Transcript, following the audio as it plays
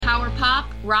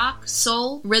rock,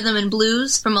 soul, rhythm, and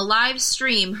blues from a live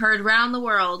stream heard round the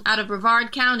world out of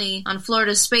Brevard County on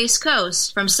Florida's Space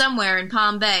Coast from somewhere in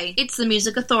Palm Bay. It's the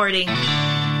Music Authority.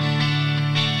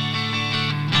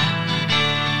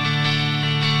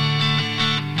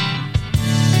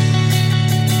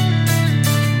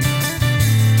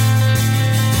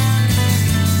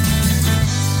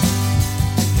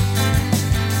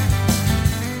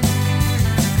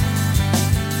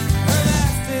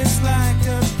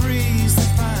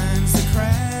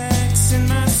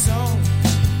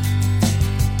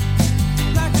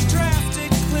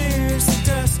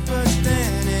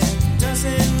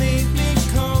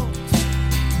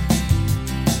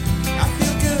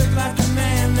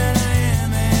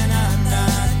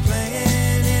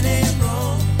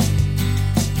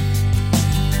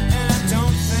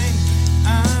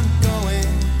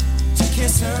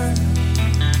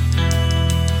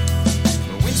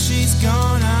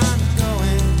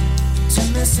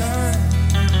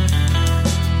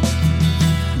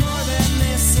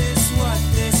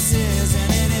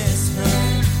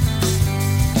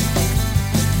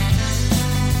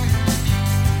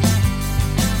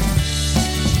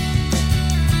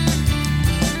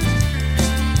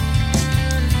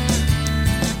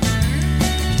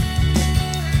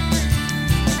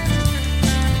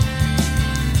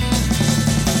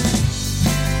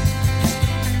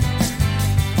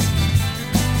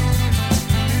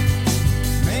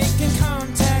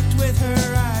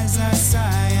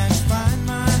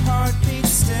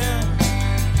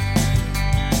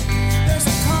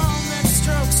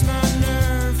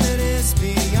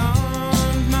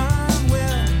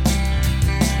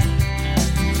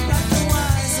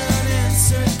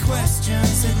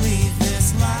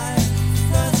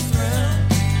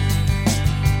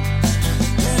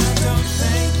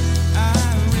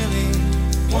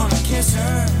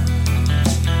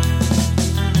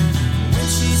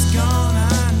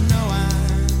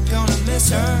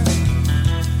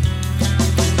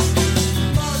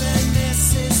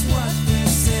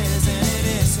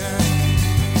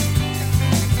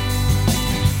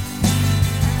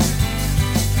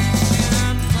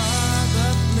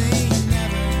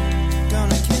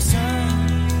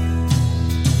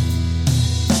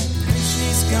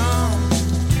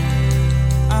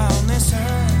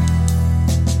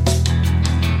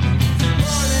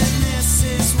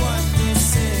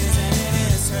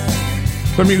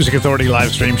 The Music Authority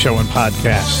live stream show and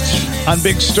podcast on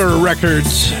Big Stir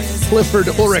Records. Clifford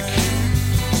Ulrich.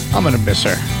 I'm going to miss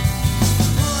her.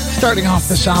 Starting off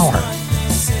this hour.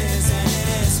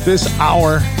 This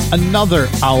hour, another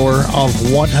hour of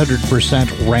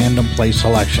 100% random play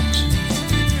selections.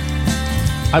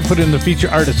 I put in the feature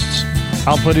artists.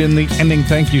 I'll put in the ending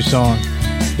thank you song.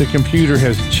 The computer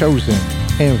has chosen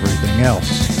everything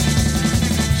else.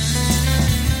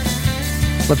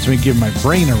 Lets me give my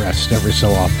brain a rest every so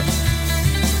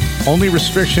often. Only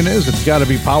restriction is it's got to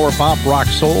be power pop, rock,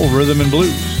 soul, rhythm, and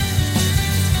blues.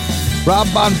 Rob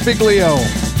Bonfiglio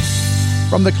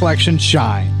from the collection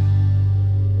Shine.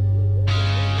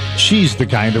 She's the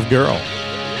kind of girl.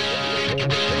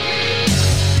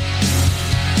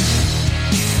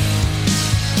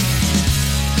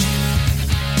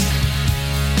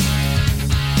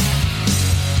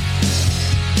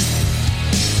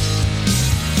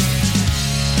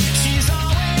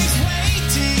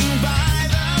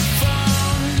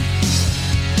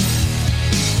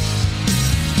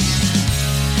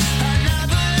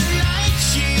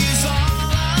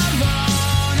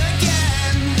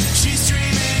 She's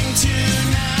dreaming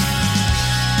tonight.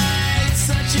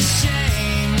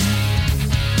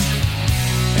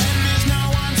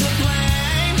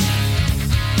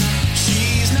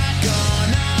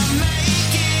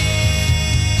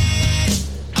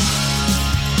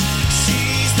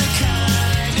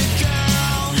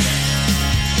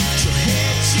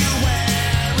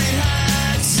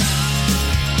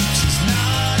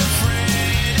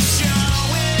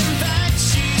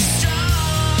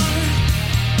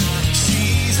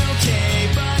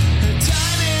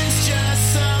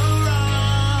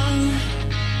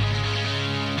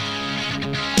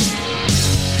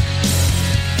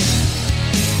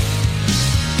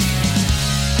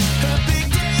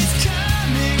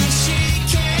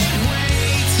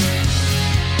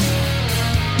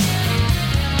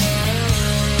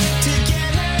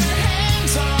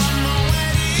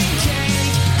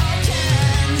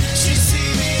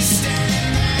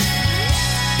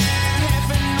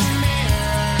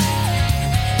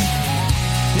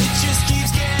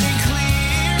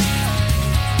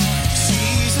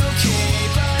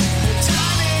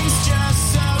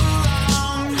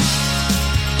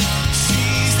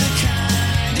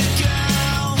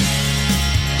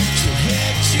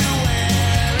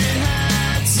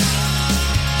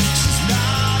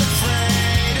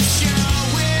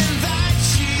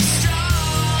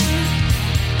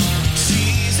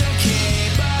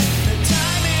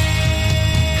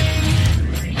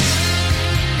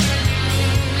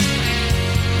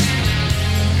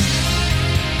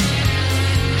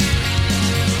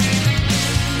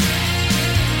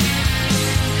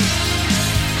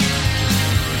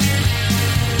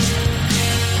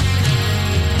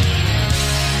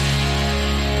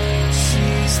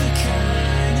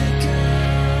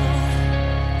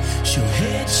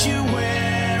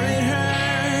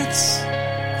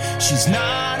 She's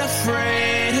not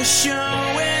afraid of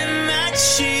showing that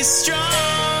she's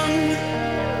strong.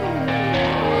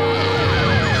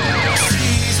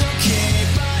 She's okay,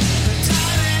 but the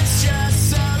timing's just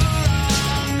so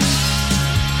wrong.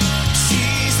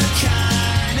 She's the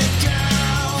kind of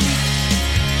girl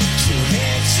to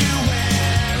hit you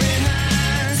where it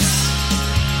hurts.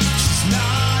 She's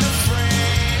not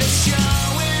afraid of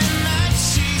showing that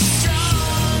she's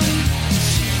strong.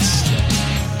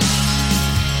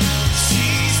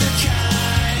 She's the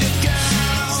kind of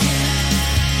girl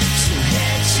to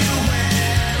hit you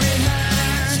where it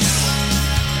hurts.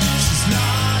 She's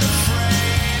not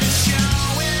afraid of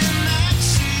showing that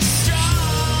she's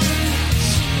strong.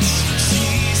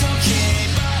 She's okay,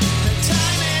 but the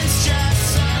timing's just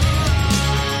so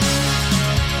wrong.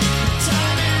 The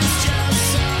timing's just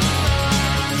so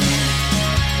wrong.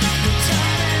 The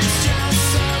timing's just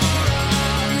so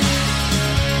wrong.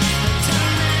 The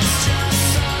timing's just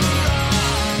so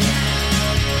wrong.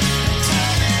 The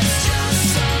timing's just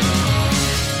so wrong.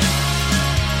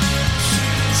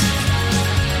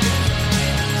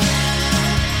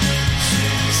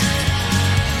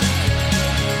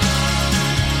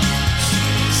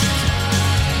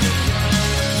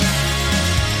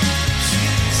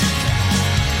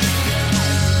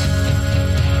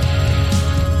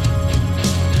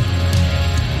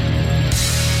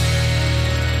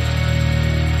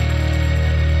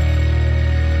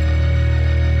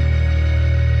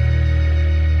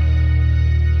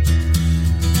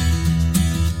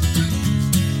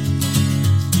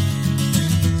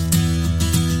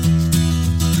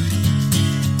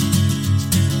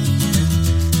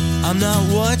 I'm not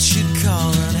what you'd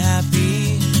call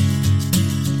unhappy,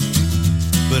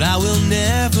 but I will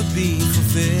never be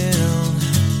fulfilled.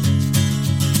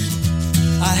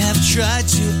 I have tried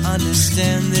to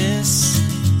understand this,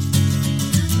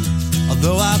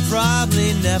 although I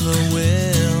probably never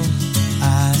will.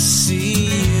 I see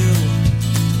you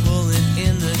pulling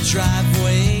in the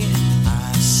driveway.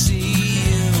 I see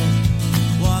you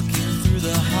walking through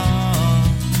the hall.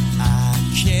 I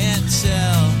can't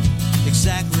tell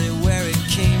exactly where it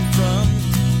came from,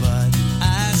 but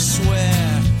I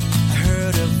swear I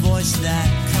heard a voice that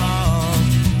called.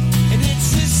 And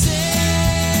it's the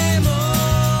same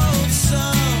old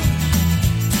song,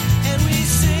 and we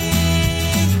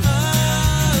sing along.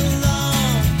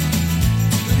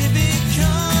 But if it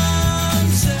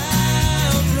comes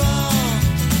out wrong,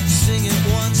 sing it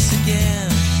once again.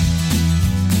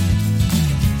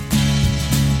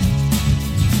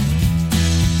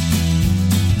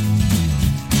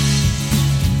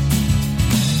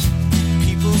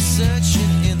 People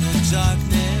searching in the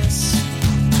darkness,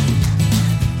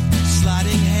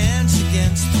 sliding hands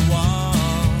against the wall,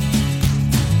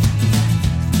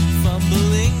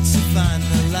 fumbling to find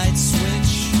the light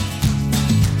switch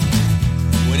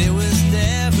when it was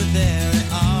never there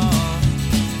at all.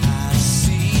 I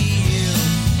see you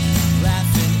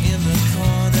laughing in the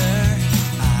corner.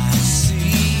 I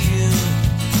see you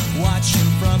watching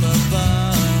from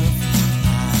above.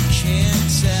 I can't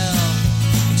tell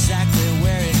exactly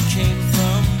where it came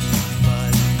from,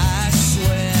 but I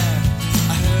swear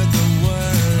I heard the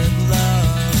word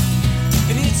love.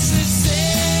 And it's the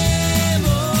same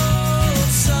old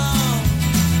song,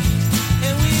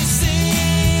 and we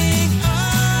sing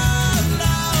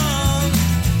along.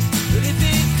 But if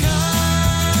it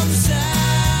comes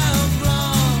out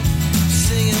wrong,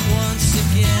 sing it once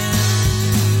again.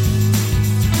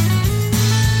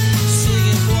 Sing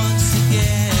it once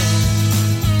again.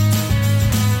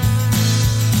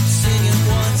 Sing it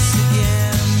once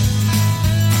again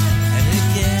and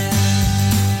again.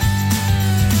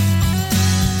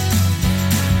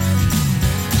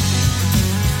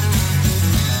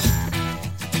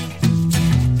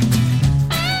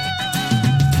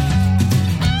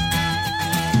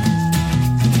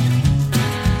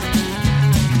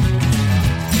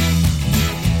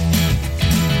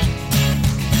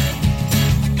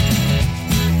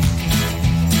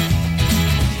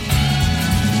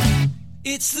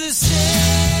 It's the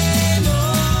same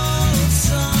old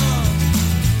song,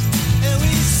 and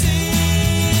we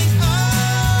sing along.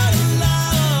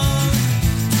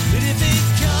 But if it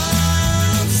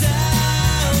comes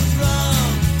out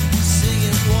wrong, sing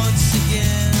it once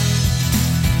again.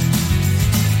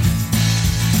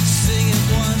 Sing it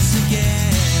once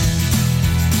again.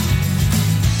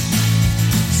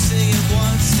 Sing it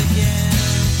once again.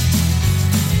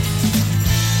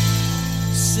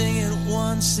 Sing it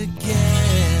once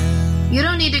again. You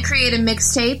don't need to create a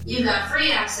mixtape. You got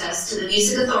free access to the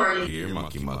Music Authority. Here,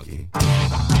 monkey.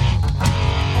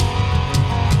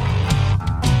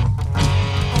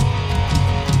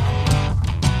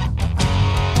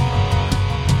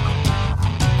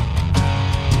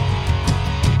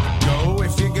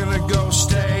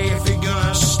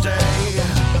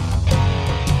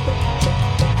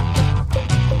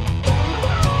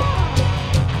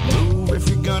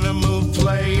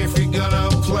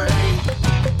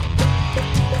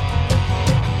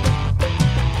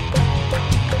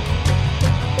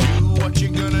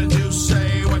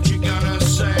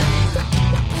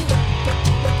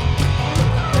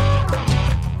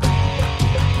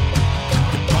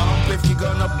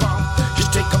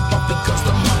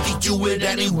 do it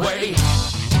anyway. And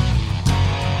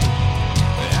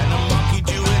the monkey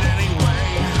do it anyway.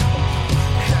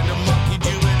 And the monkey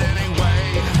do it anyway.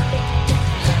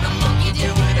 And the monkey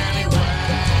do it anyway.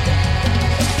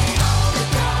 Holy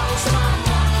Ghost, my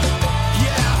monkey.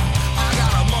 Yeah, I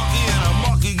got a monkey and a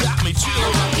monkey got me too.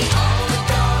 Monkey, Holy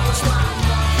Ghost, my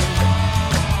monkey.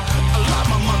 I love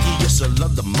my monkey, yes I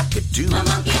love the monkey too. My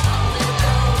monkey, Holy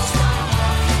Ghost, my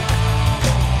monkey.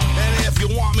 And if you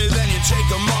want me, then you take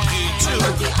a monkey too. My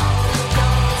monkey, Holy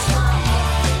Ghost, my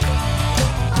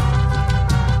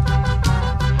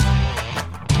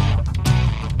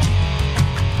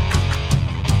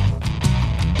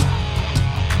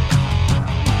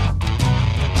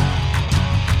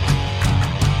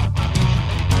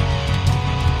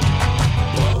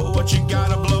blow what you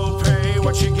gotta blow, pay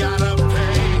what you gotta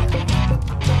pay.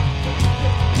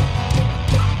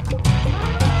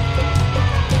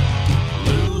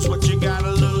 Lose what you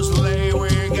gotta lose, lay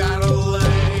where you gotta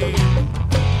lay.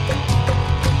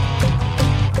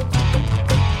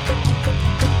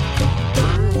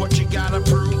 Prove what you gotta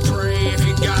prove, pray if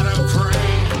you gotta pray.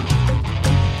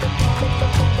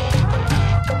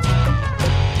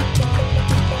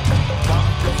 Bump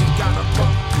if you gotta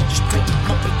bump, you just take a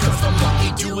bump because the monkey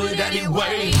do it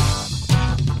anyway.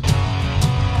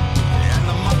 And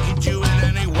the monkey do it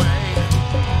anyway.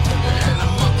 And the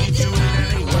monkey do it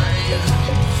anyway.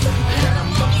 And the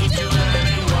monkey do it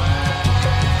anyway.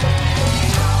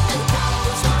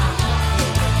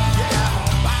 Yeah,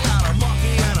 I got a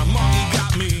monkey and a monkey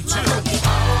got me too.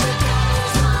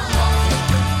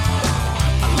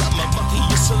 I love my monkey,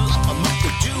 yes I love my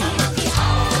monkey too.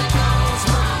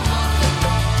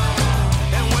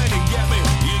 And when you get me,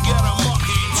 you get a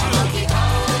monkey too.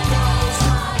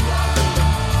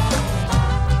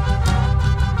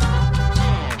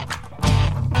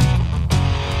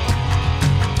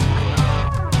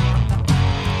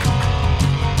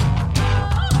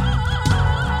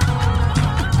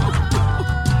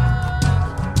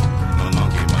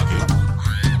 Monkey, monkey.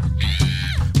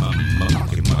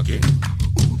 Monkey, monkey.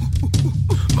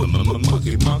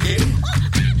 Monkey, monkey.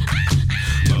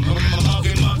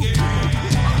 Monkey, monkey.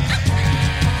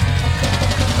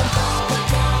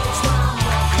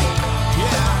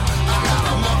 Yeah, I got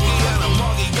a monkey and a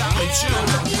monkey got me too.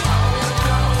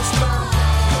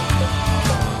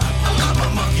 I love my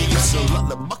monkey, yes I love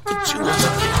the monkey too.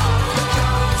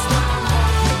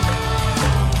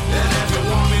 And if you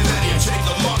want me, then you take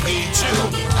the monkey too.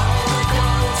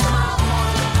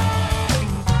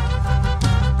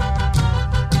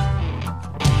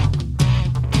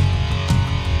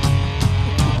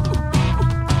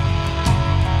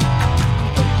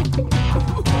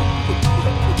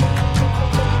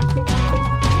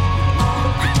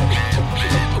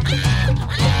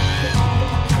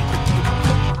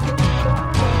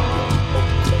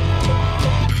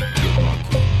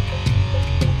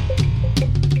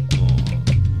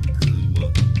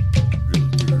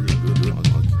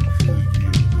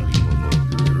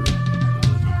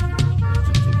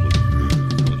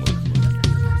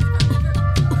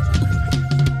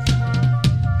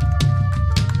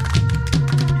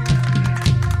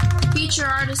 Feature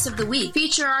Artist of the Week.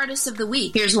 Feature Artist of the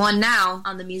Week. Here's one now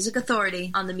on the Music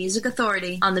Authority. On the Music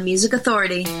Authority. On the Music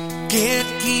Authority. Can't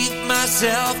keep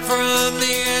myself from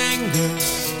the anger.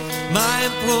 My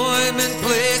employment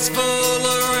place full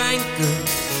of rancor.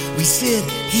 We sit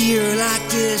here like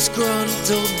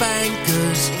disgruntled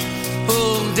bankers,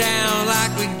 pulled down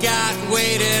like we got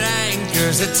weighted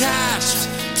anchors, attached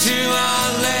to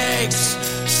our legs,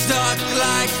 stuck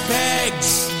like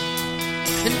pegs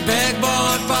in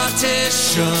pegboard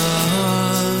partitions.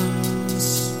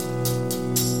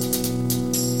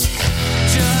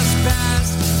 Just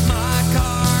passed my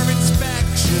car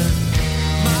inspection,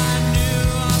 my new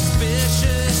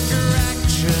auspicious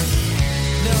correction.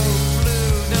 No flu,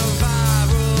 no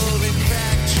viral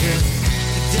infection.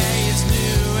 The day is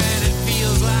new and it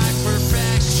feels like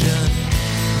perfection.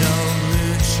 No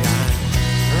moonshine,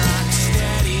 rock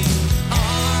steady,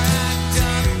 all racked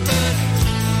up but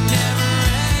never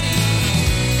ready.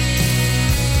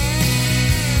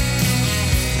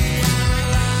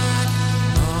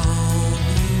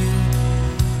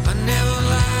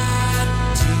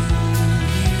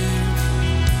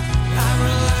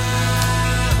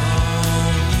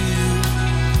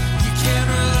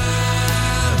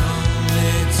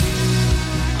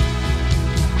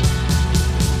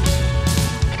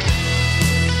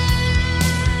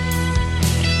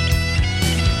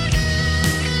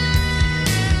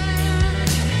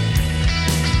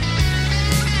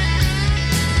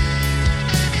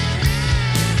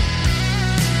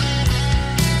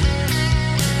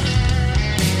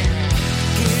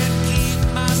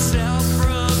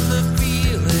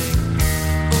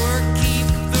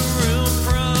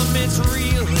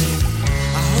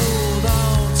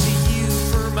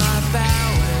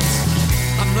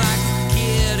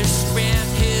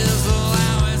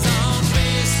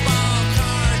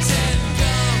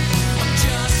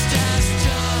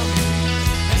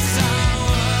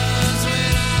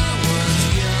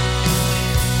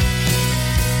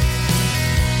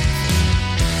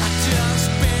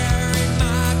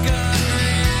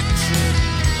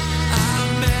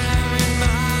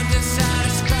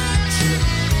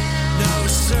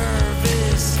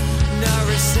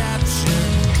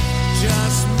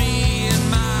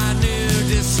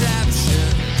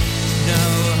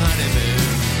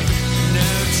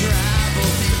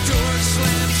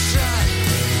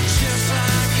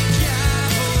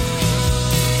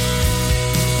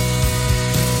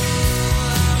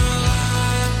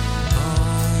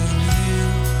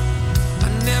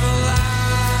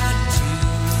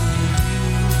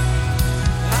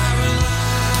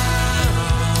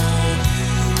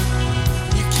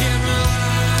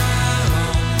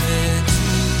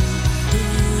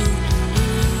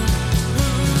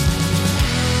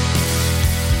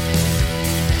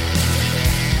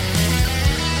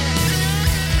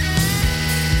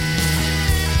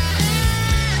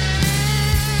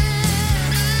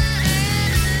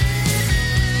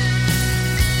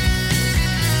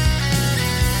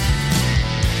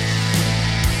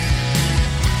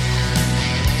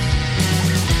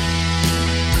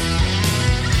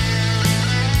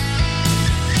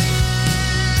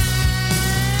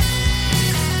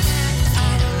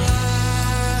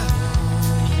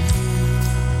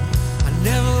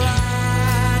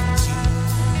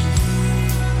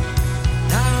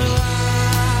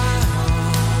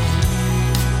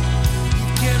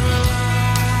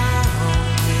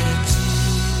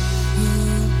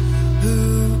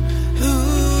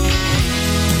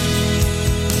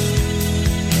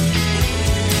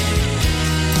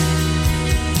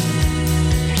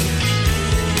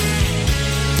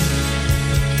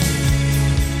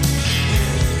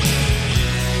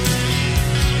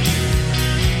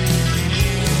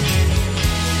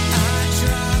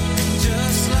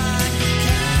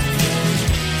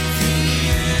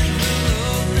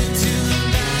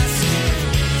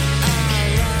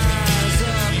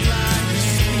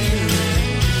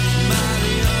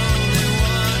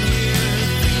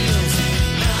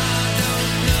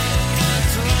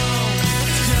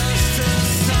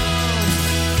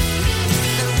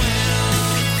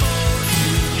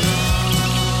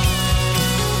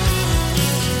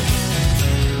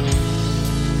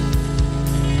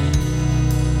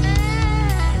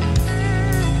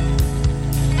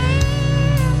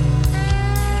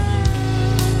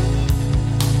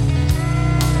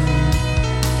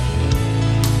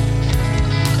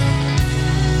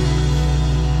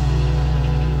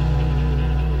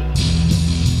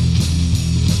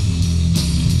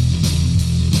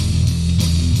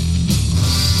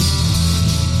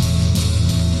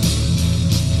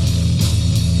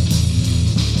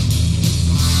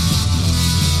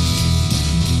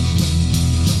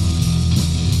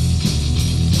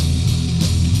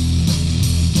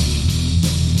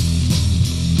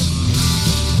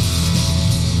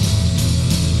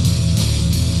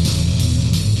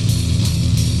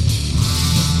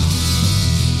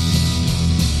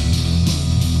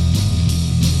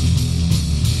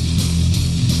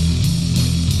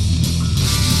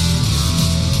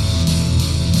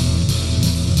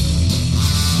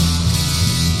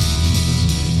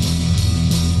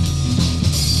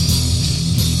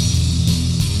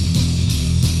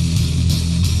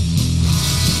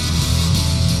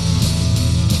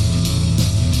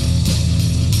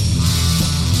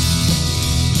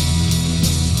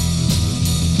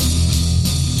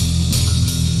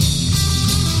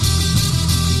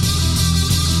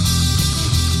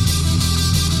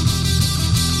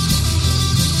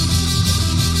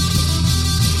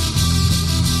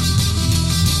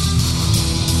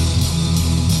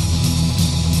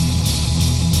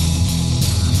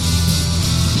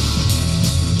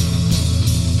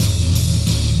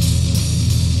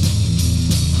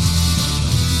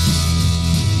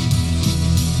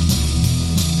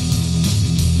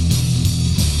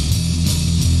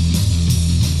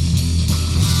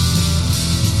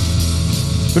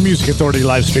 the Music Authority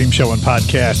live stream show and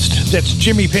podcast. That's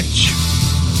Jimmy Pinch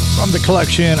from the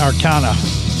collection Arcana.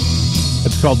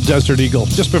 It's called Desert Eagle.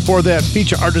 Just before that,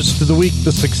 feature artist of the week,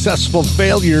 The Successful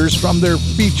Failures, from their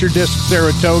feature disc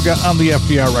Saratoga on the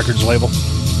FDR Records label.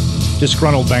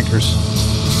 Disgruntled Bankers.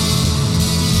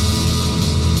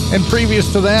 And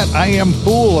previous to that, I Am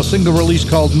Fool, a single release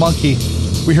called Monkey.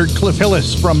 We heard Cliff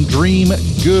Hillis from Dream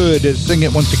Good sing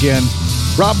it once again.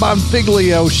 Rob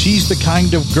Bonfiglio, She's the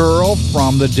Kind of Girl,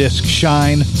 from the disc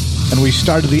Shine. And we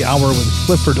started the hour with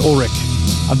Clifford Ulrich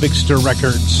on Big Stir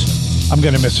Records. I'm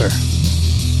Gonna Miss Her.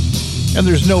 And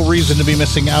there's no reason to be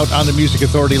missing out on the Music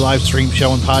Authority live stream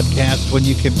show and podcast when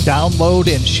you can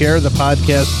download and share the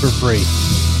podcast for free.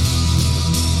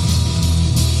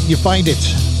 You find it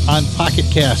on Pocket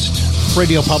Cast,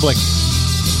 Radio Public,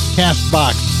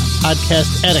 Castbox,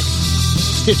 Podcast Addict,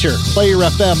 Stitcher, Player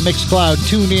FM, Mixcloud,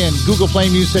 TuneIn, Google Play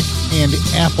Music, and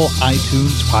Apple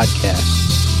iTunes Podcasts.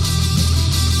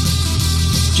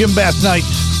 Jim Bass Night.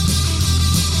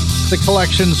 The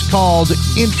collection's called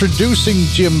Introducing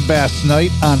Jim Bass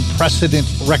Night on Precedent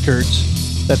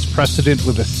Records. That's Precedent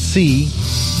with a C.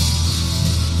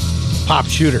 Pop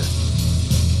Shooter,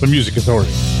 the Music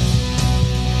Authority.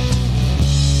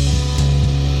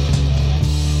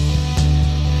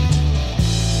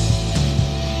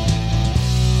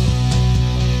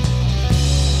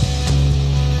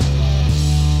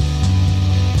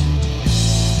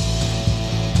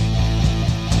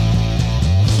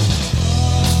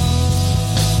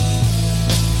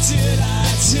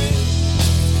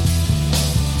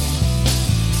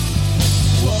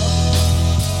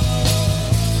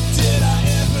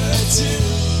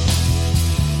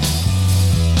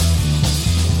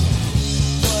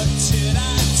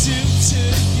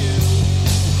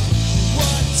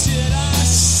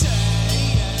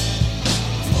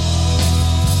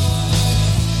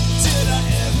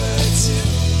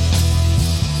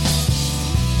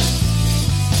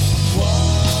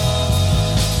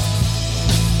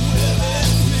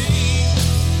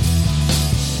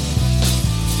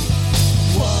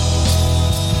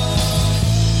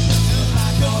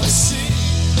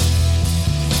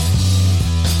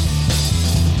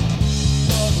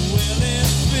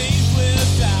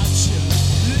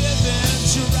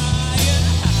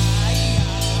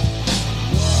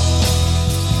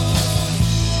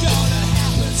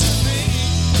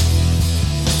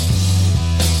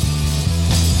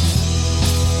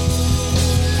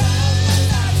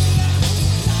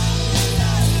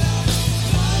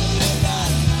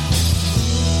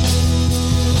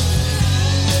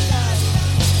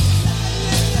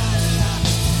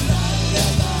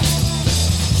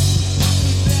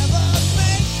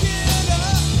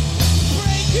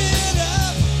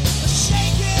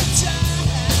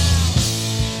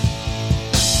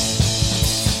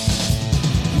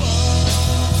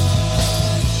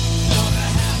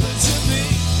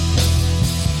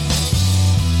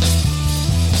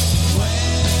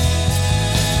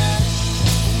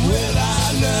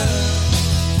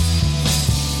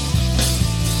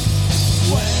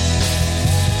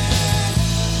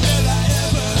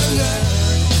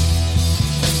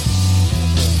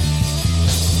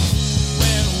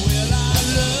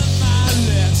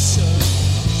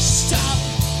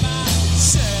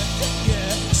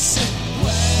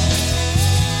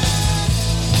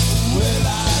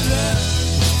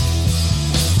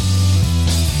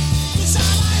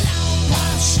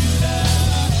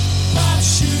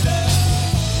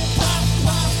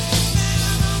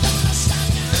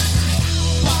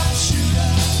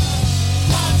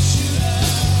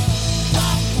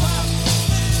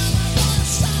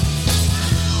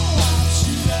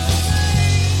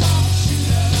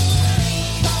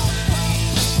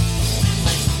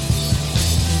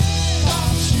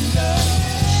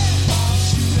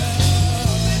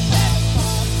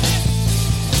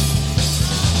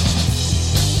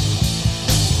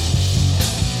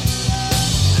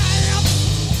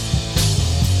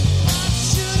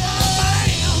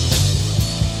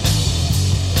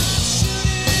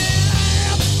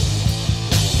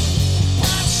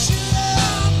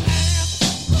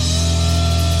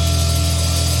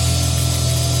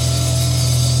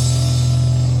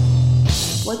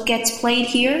 Gets played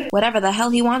here, whatever the hell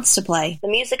he wants to play. The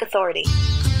Music Authority.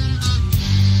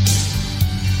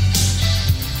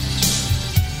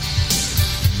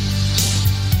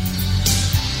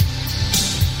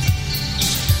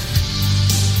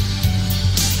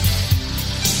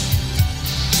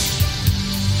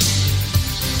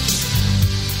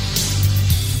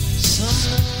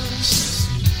 Some loves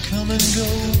come and go,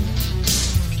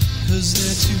 'cause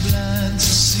they're too blind to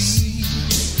see.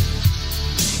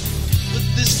 But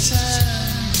this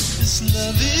time, this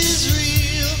love is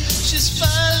real. just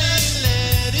finally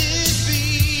let it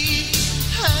be.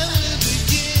 I will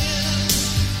begin.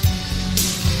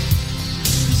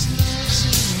 'Cause love's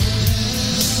in the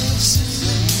wind.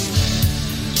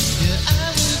 Yeah, I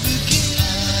will begin.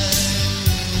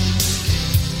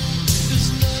 'Cause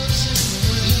love's in the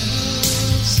wind.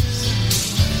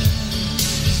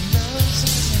 'Cause love's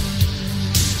in the wind.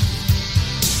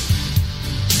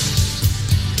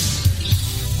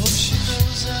 Oh, she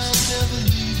knows I'll never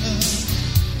leave her.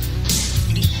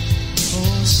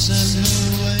 Oh, send her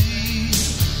away.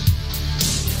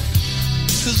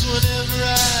 'Cause whenever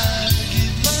I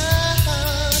give my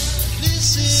heart, this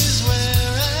is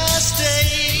where I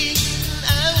stay.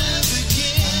 I will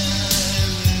begin.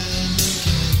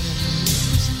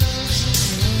 'Cause love's in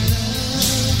the wind.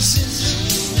 Love's in the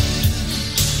wind.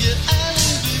 Yeah, I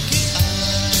will begin.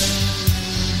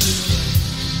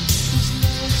 'Cause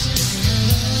love's in the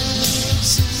wind.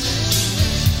 Love's in the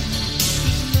wind.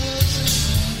 'Cause love's in the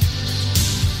wind.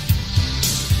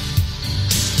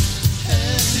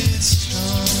 And it's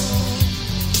strong.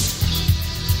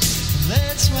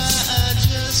 That's why I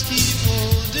just keep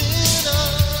holding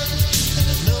on. And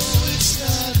I know it's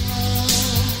not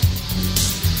wrong.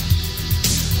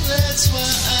 That's why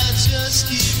I just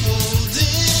keep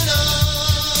holding on.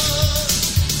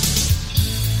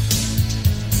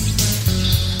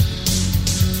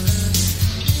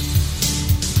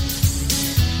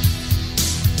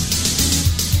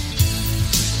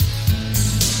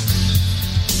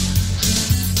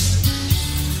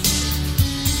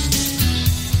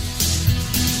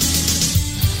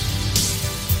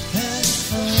 And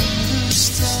from the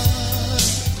start,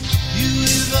 you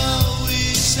have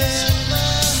always held my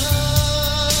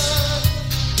heart.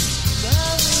 I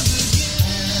will begin.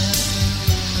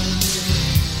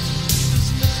 'Cause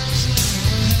love's in the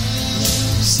wind.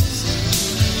 Love's in the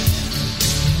wind.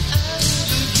 I will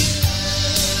begin.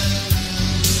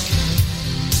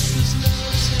 'Cause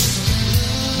love's in the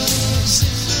wind. Love's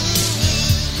in the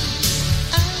wind.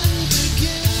 I will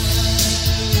begin.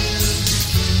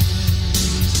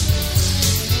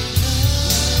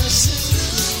 Love's in the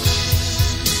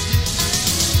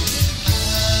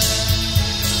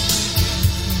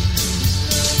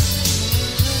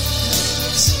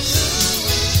Love's in the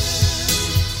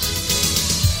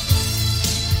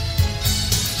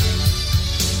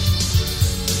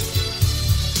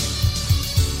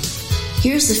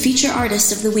Here's the feature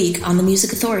artist of the week on the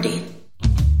Music Authority.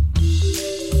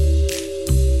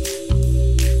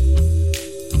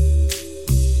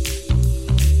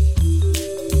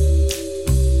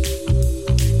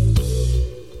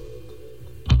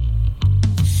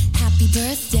 Happy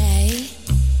birthday.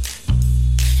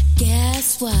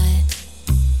 Guess what?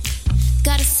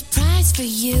 Got a surprise for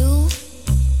you.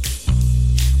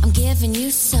 I'm giving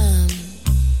you some.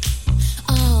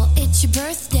 Oh, it's your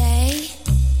birthday.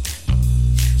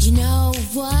 You know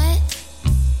what?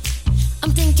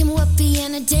 I'm thinking whoopee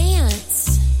and a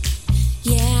dance.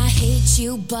 Yeah, I hate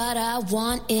you, but I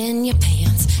want in your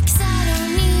pants. 'Cause I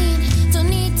don't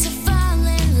need to fall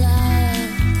in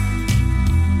love.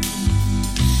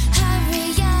 Hurry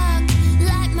up,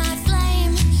 light my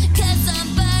flame, 'cause I'm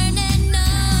burning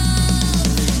up.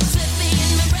 Flippy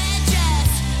in my red dress,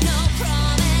 no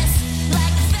promise.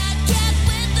 Like a fat cat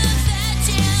with a fat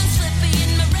chance. Flippy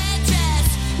in my red dress,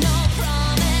 no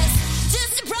promise.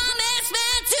 Just a promise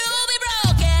meant to be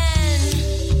broken.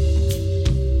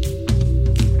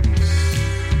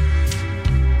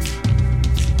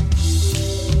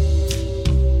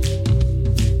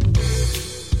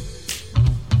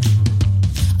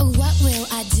 Oh, what will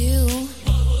I do?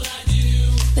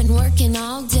 Been working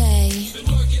all day.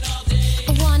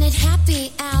 I wanted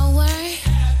happy hour,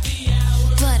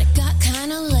 but it got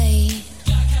kinda late.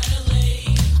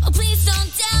 Oh, please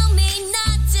don't tell me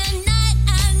not tonight.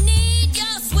 I need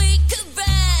your sweet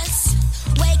caress.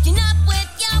 Waking up with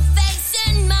your face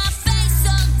in my face.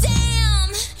 Oh,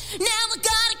 damn. Now I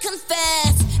gotta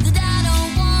confess that I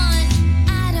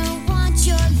don't want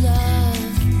your love.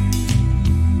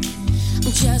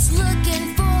 I'm just looking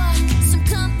for some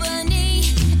company.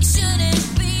 It shouldn't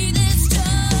be this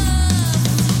tough.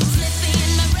 Flippy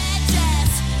in my red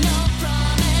dress, no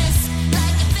promise.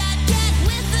 Like a fat cat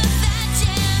with a fat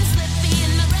chance. Flippy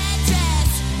in my red dress,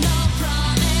 no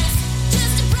promise.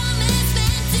 Just a promise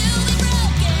meant to be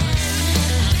broken.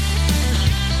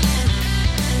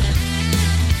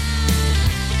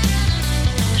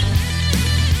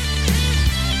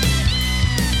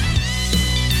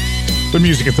 The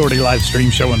Music Authority live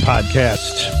stream show and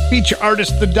podcast. Feature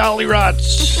artist, the Dolly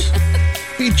Rots.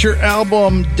 Feature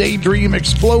album, Daydream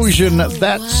Explosion.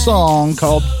 That song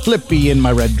called Flippy in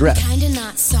My Red Dress. Kinda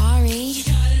not sorry.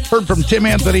 Heard from Tim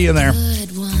Anthony in there.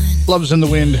 Good one. Love's in the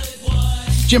Wind.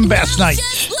 Jim Bass Night.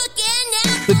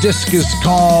 The disc is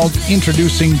called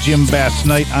Introducing Jim Bass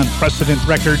Night on Precedent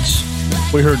Records.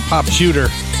 We heard Pop Shooter.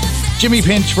 Jimmy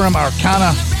Pinch from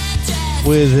Arcana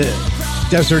with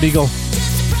Desert Eagle.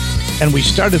 And we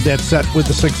started that set with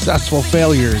the Successful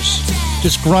Failures.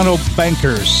 Disgruntled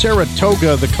Bankers.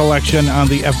 Saratoga, the collection on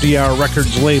the FDR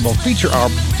Records label. Feature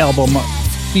album.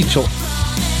 Feature.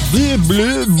 Blah,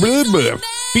 blah, blah, blah.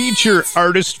 Feature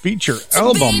artist feature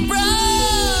album.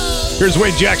 Here's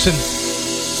Wade Jackson.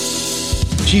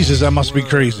 Jesus, I must be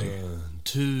crazy. 1,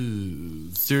 2,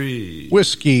 3.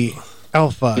 Whiskey,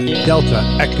 Alpha, Delta,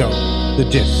 Echo, the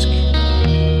disc.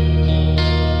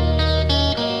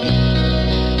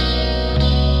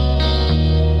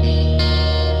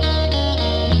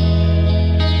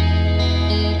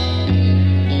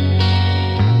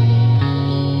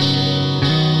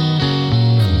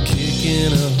 I'm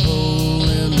kicking a hole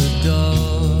in the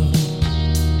door.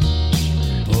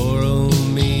 Pour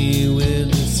on me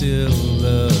with the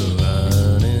silver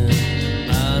lining.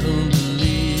 I don't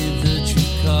believe that you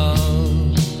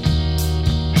called.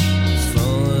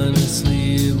 Falling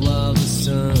asleep while the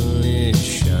sun is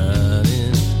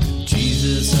shining.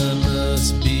 Jesus, I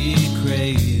must be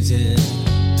crazy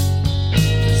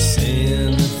for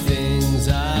saying the things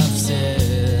I've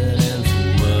said and for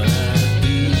what I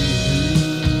do.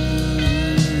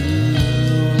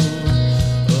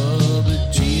 Oh, but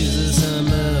Jesus, I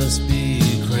must be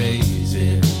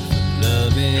crazy for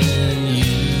loving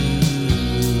you.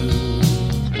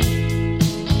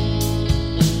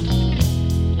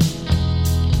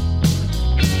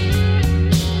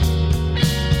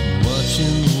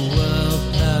 Watching the world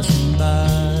passing by,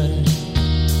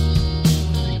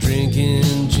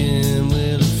 drinking gin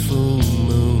with a full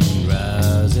moon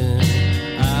rising.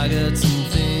 I got some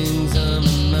things on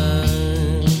my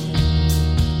mind.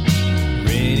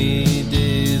 Rainy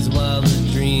days while the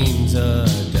dreams are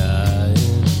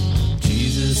dying.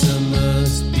 Jesus, I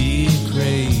must be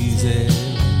crazy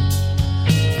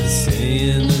for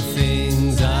saying the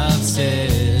things I've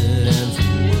said and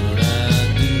for what I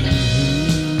do.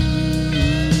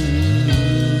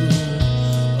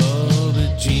 Oh,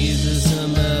 but Jesus, I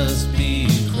must be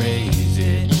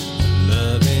crazy for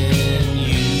loving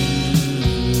you.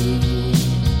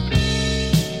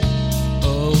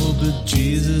 Oh, but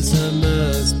Jesus, I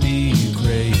must be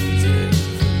crazy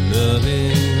for loving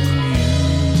you.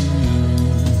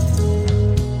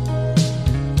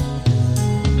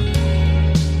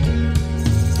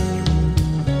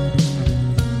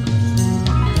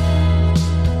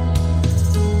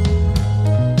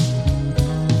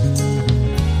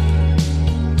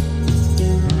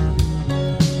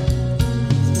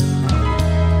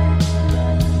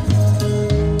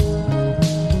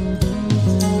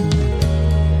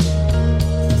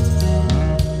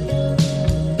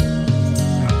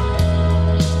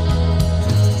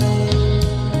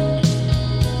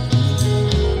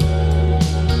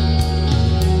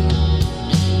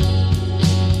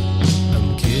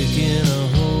 I'm kicking a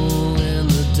hole in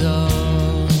the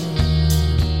door.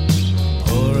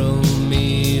 Pour on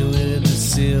me with the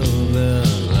silver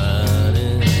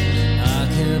lining. I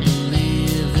can't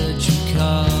believe that you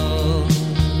called.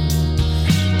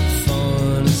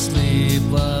 Falling asleep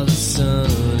while the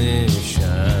sun is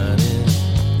shining.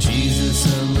 Jesus,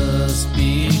 I must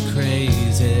be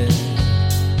crazy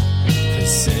for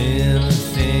saying the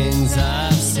things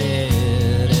I've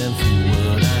said and for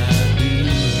what I do.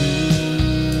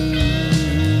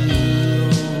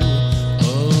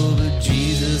 Oh, but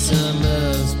Jesus, I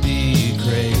must be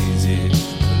crazy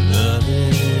for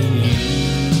loving you.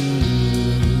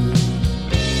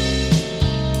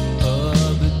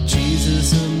 Oh, but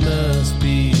Jesus, I must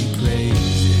be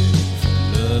crazy for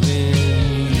loving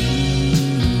you.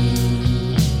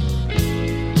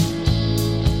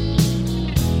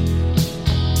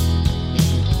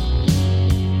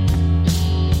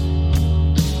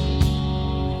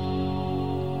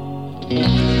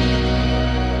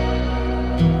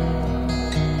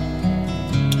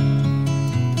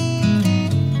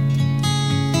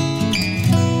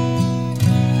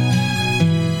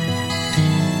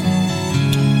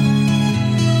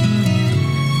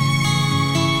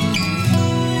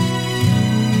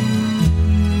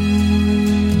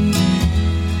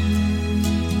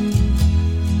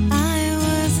 I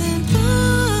wasn't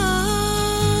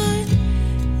born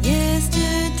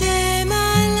yesterday,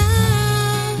 my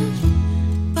love.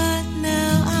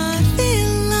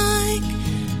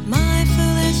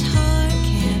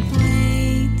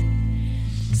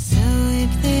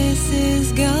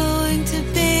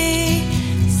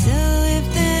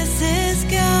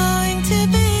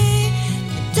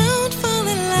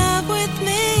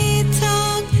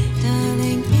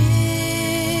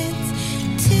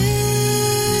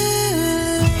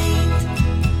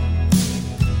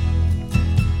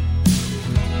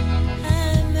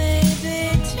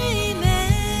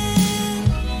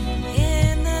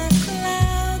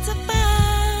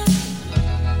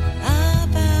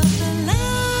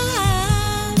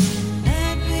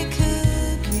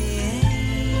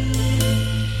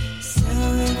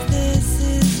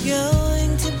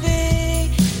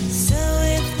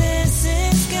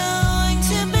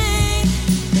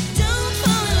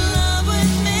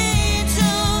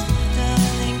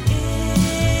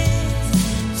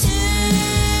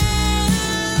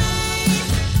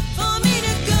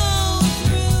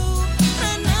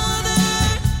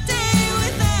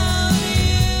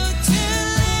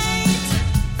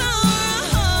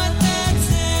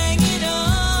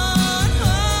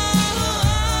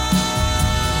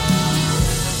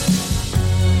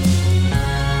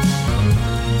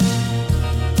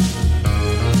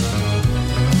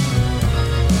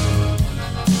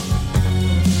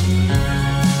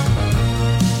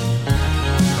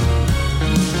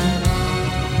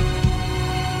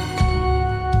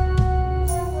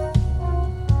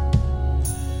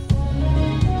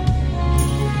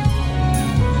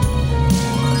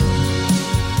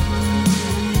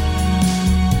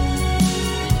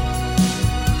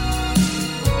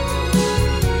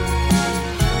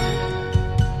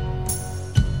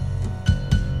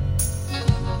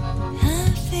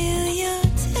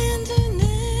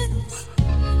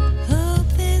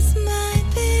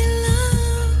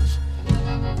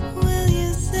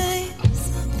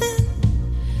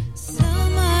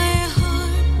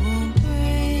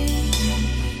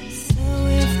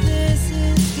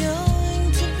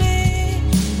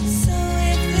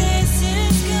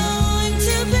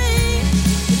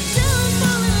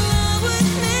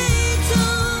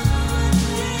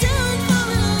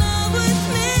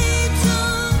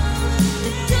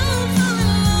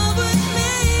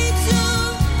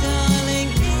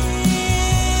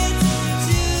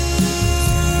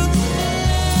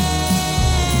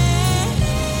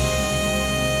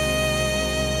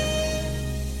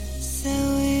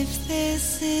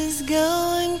 is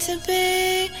going to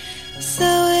be. So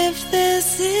if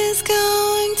this is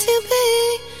going to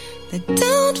be, then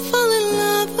don't fall in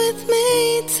love with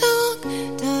me. Talk,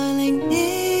 darling,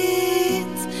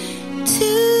 it's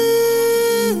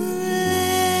too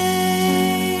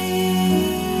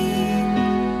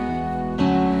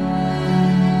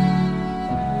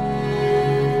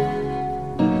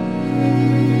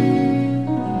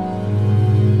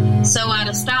So out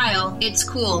of style, it's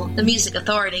cool. The Music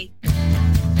Authority.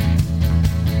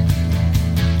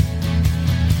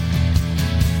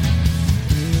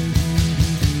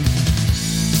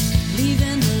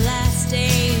 Leaving the last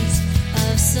days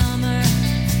of summer.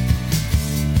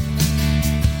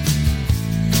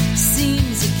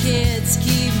 Seems the kids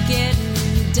keep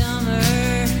getting dumber.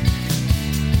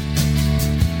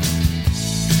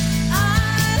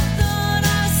 I thought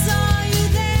I saw you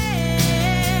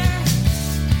there.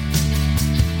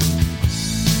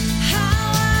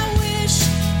 How I wish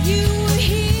you were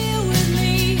here with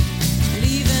me.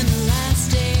 Leaving the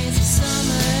last days of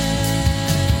summer.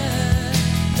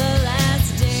 The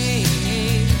last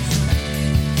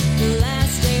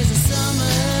days of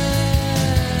summer.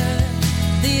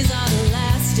 These are the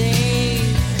last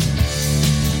days.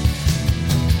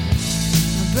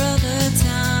 My brother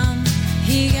Tom,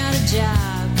 he got a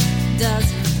job,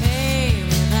 doesn't pay,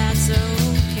 well that's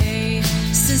okay.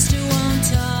 Sister won't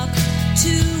talk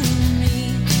to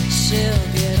me, she'll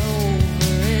get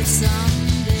over it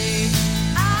someday.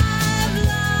 I've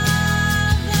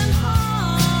loved them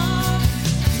all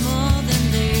more than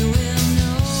they will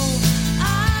know. I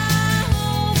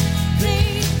hope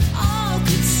they all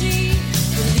could see.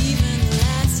 Believing the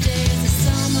last days of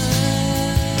summer,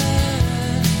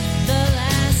 the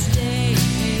last days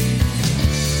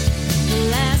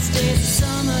of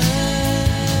summer.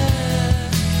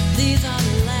 These are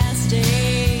the last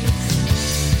days.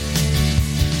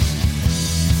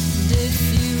 And if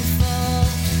you fall,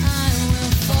 I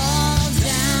will fall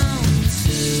down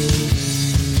too.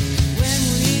 When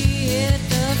we hit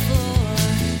the floor,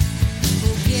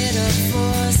 we'll get up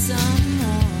for some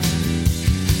more.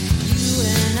 You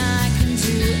and I can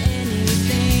do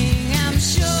anything, I'm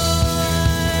sure.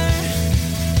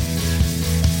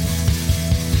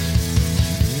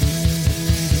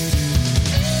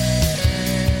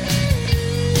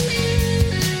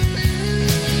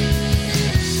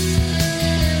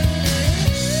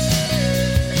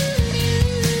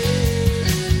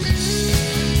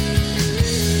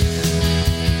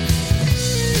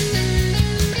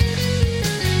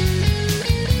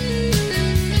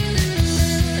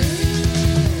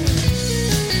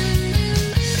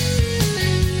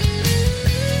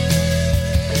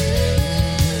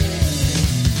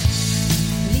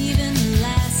 Leaving the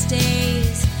last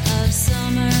days of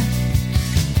summer.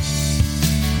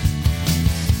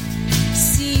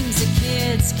 Seems the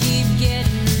kids keep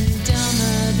getting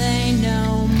dumber. They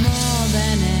know more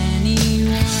than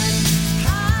anyone.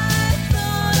 I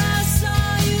thought I saw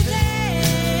you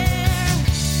there.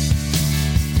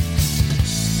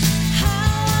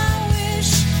 How I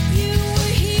wish you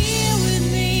were here with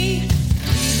me.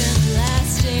 Leaving the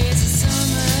last days of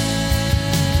summer.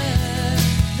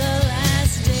 The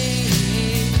last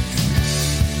days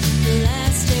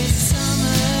of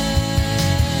summer.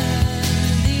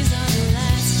 These are the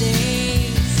last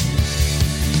days.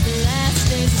 The last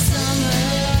days of summer.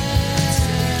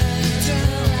 The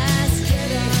last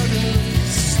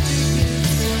days.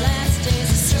 The last days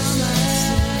of summer.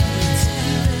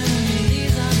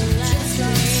 These are the last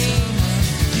days.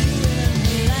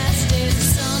 The last days of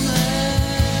summer.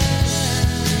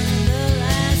 The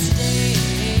last days.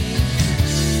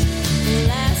 The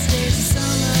last days of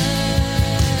summer.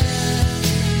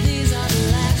 These are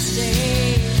the last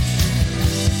days.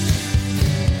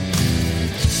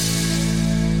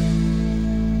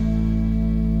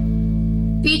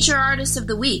 Feature Artist of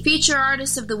the Week. Feature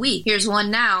Artist of the Week. Here's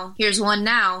one now. Here's one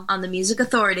now on the Music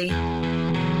Authority.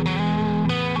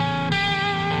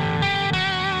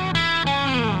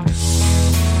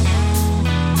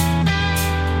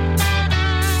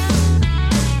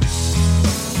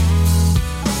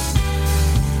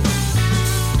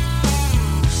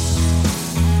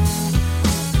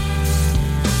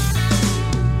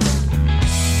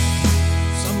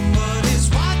 Somebody's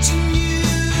watching you.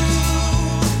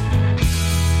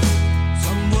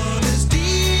 Someone is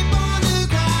deep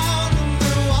underground and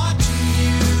they're watching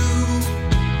you.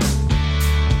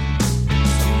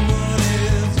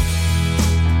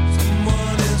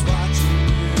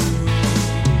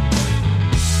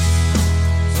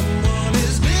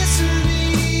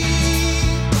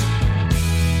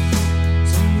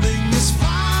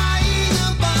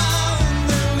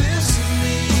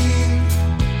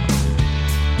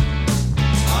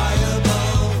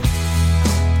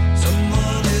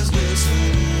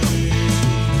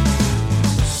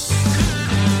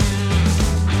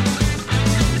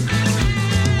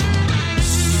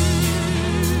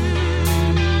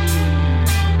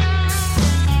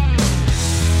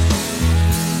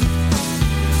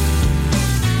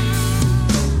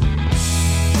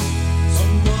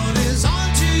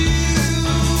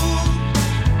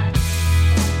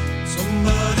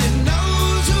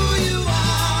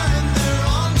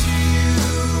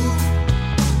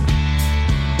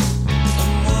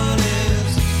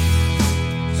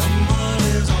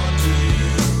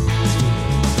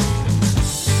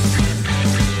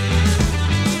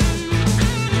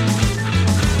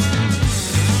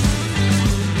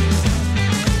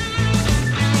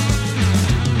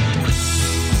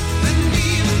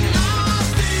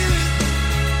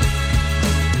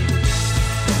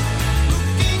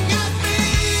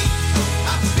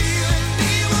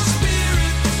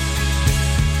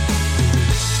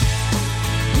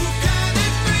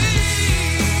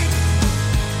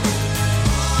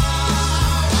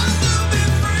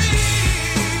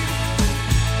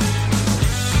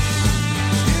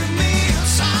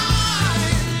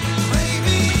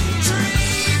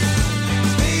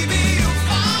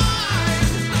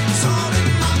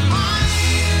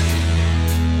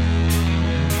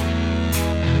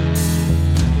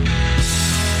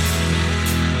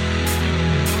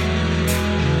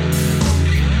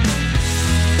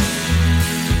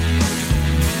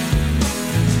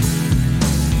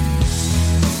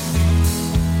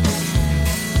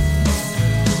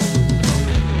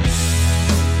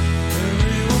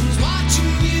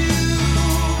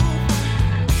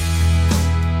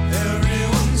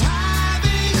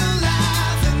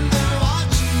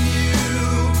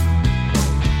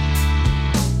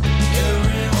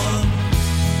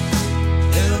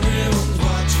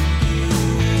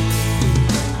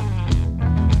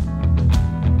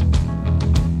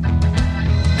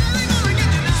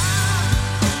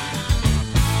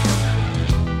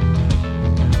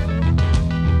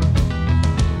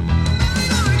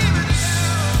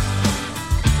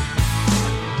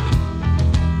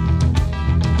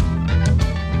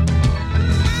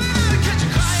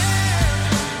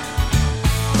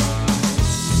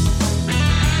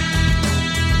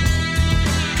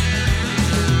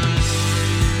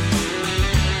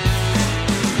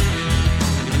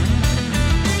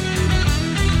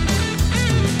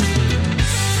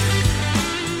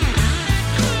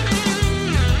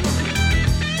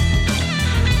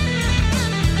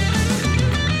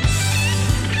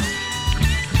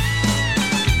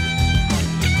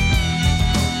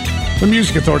 The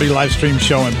Music Authority live stream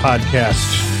show and podcast.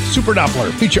 Super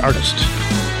Doppler, feature artist.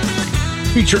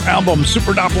 Feature album,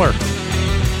 Super Doppler.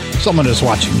 Someone is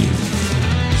watching you.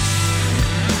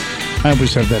 I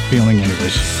always have that feeling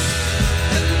anyways.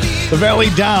 The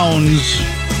Valley Downs.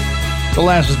 The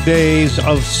Last Days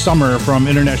of Summer from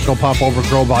International Pop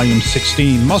Overgrow Volume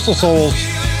 16. Muscle Souls.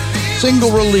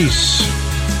 Single release.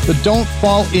 The Don't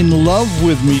Fall in Love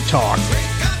with Me talk.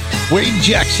 Wade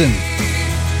Jackson.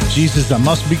 Jesus, I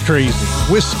Must Be Crazy.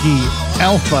 Whiskey,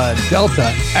 Alpha,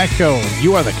 Delta, Echo,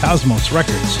 You Are the Cosmos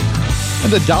Records.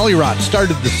 And the Dolly Rot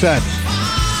started the set.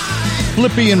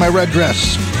 Flippy in My Red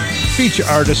Dress. Feature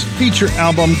artist, feature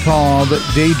album called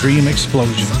Daydream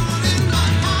Explosion.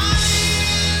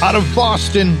 Out of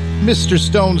Boston, Mr.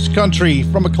 Stone's Country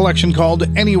from a collection called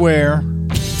Anywhere.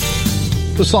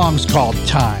 The song's called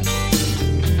Time.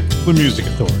 The Music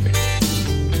Authority.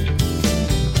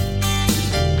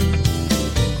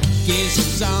 Guess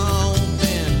it's all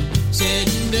been said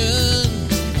and done.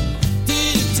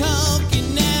 Did it talk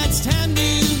and now it's time to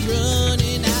run,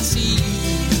 and I see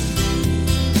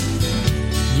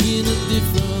you in a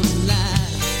different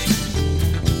light.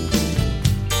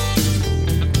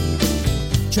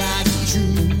 Try to be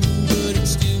true, but it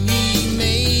still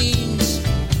remains.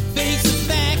 Face the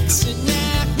facts, and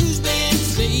now who's been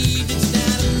saved? It's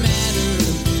not a matter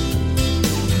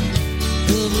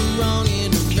of a wrong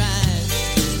and a right.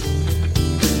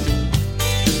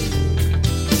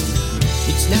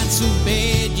 It's not so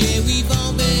bad, yeah, we've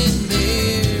all been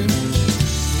there.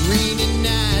 Rainy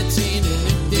nights and an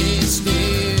empty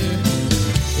stare.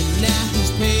 And now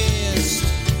who's past?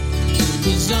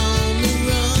 He's on the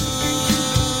run.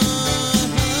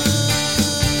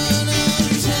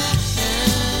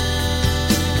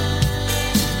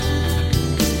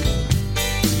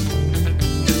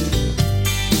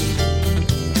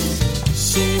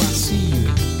 So I see you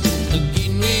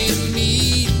again with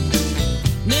me.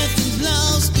 Nothing's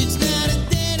lost, it's not a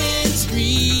dead-end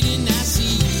street. And I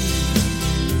see you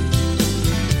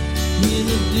in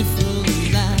a different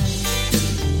light.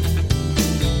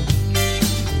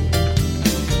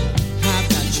 I've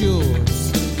got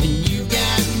yours and you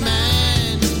got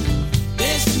mine.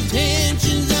 Best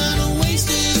intentions on a waste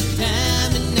of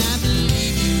time, and I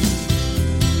believe you.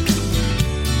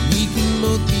 We can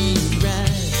both be right.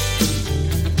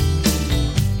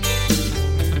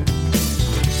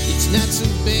 It's not so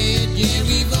bad, yeah,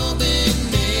 we've all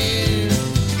been there.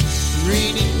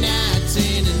 Rainy nights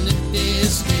and an empty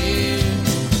stare.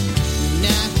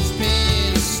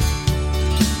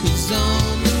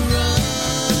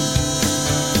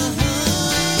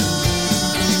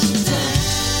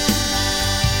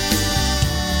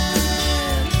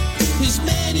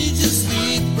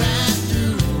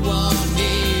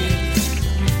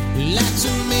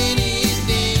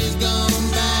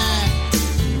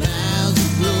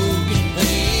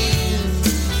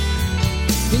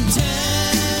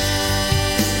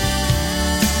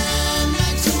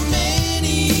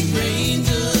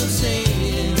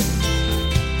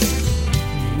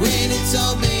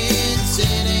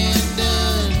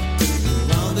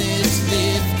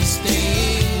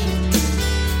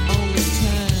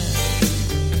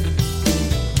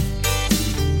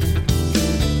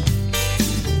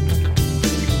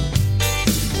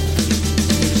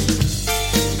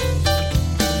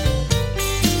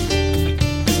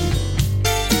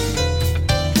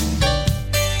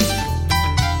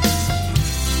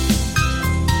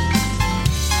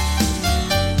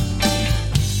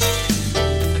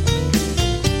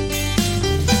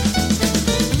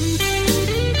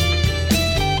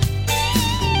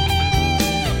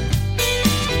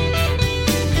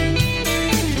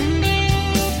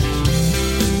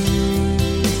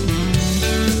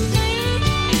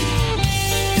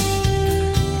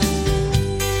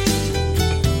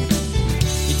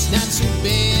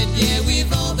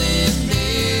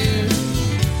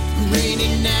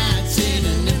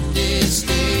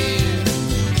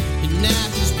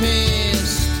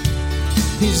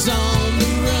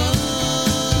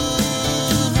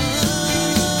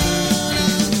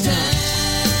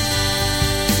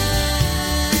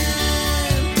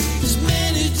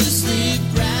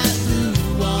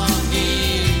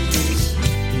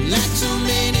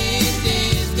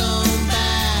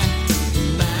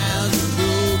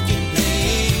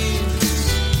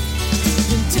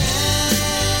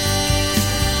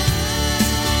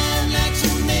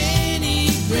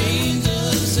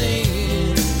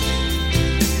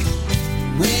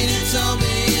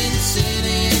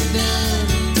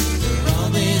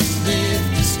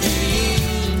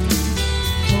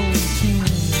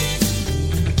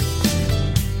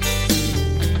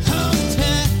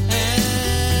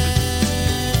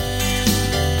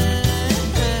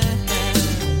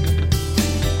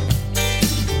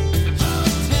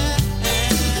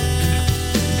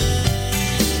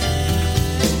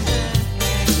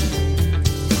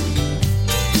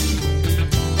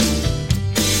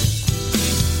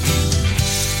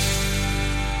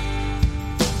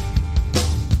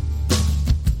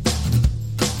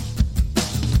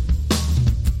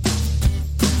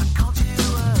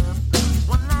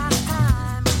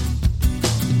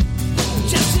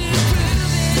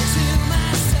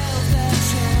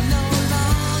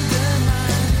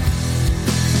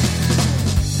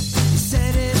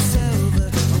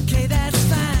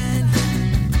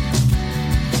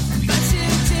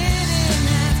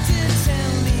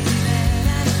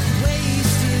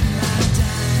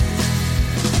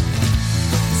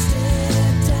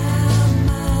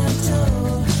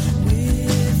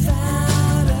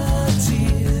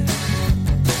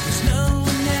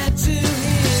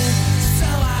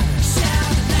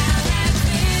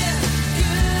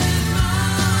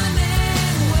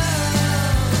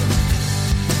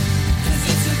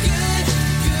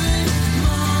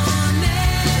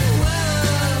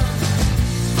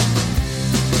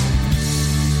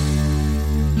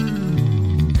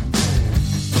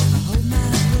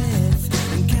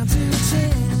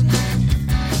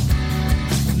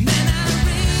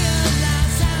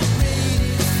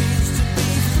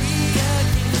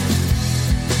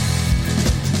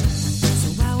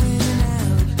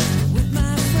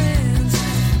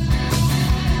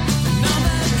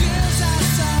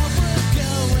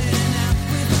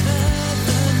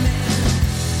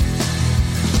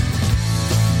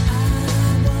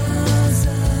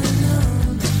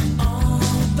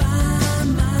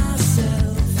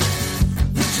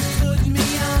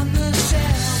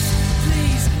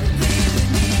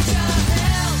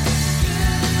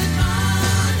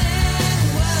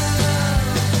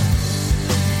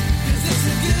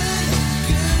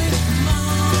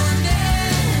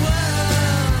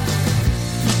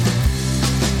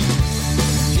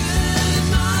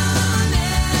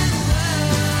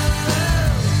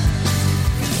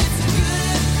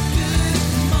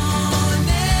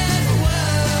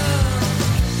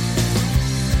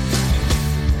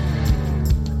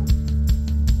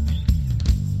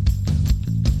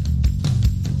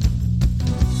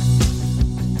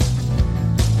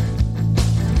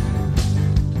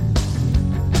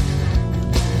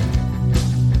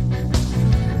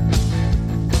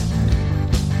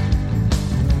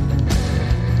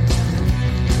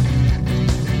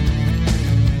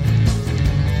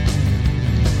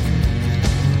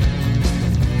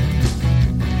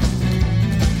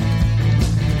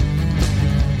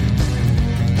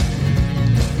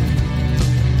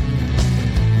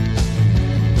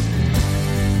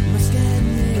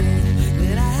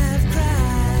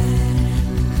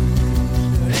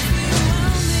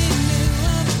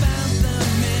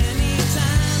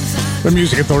 The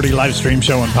Music Authority live stream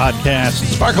show and podcast.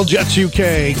 Sparkle Jets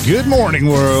UK. Good morning,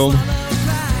 world.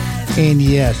 And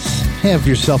yes, have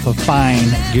yourself a fine,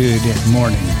 good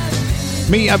morning.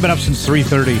 Me, I've been up since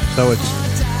 3:30, so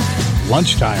it's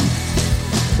lunchtime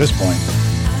at this point.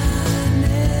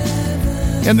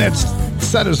 And that's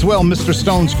set as well, Mr.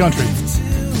 Stone's Country.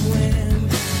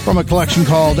 From a collection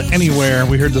called Anywhere,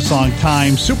 we heard the song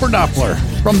Time, Super Doppler.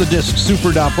 From the disc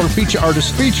Super Doppler, feature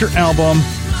artist, feature album,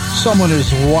 Someone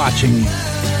Is Watching You.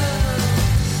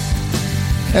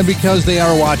 And because they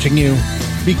are watching you,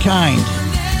 be kind.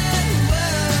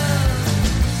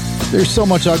 There's so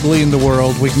much ugly in the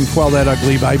world, we can quell that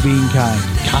ugly by being kind.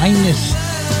 Kindness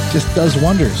just does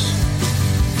wonders.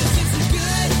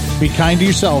 Be kind to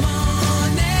yourself.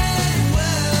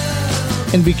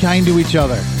 And be kind to each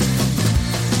other.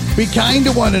 Be kind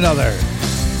to one another.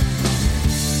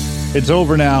 It's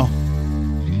over now.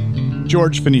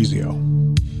 George Finizio.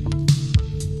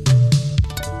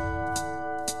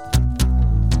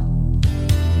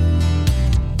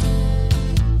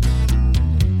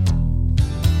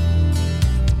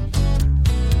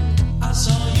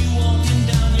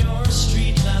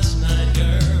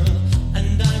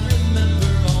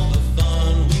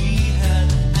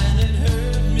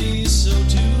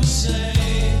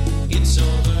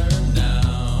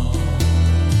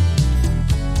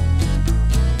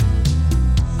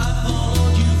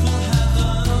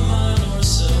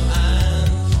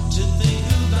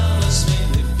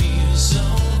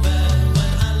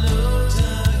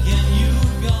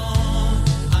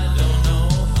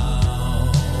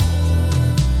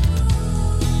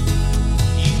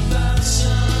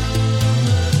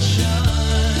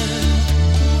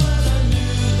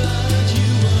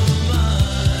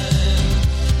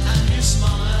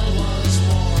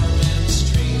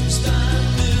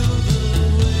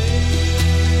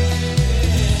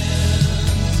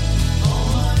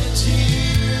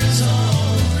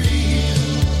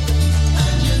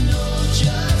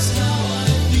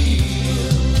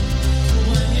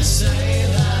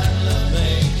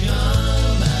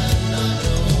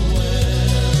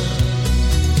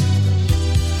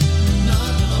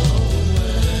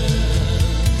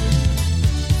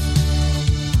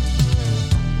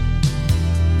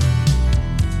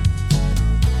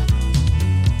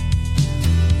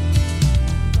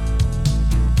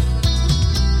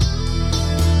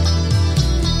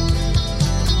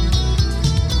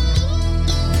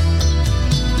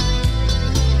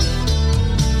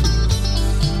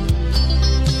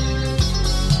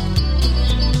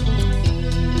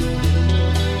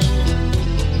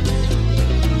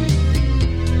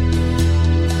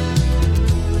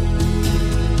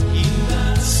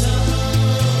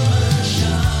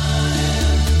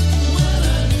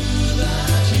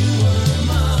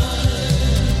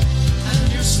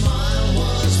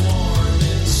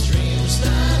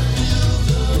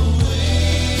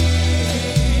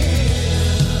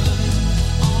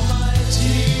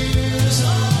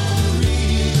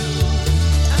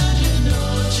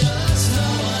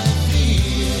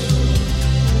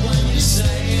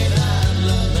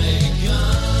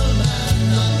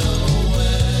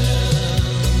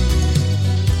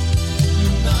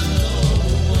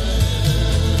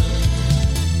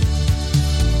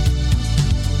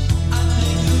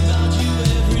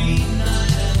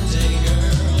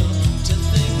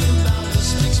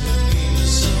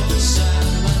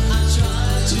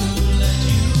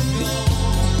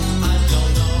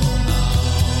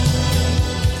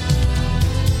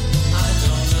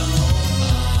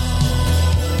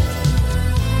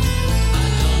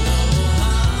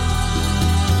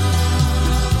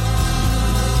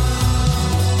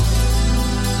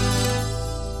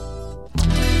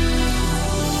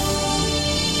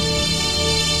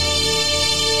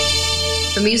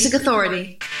 The Music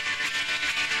Authority.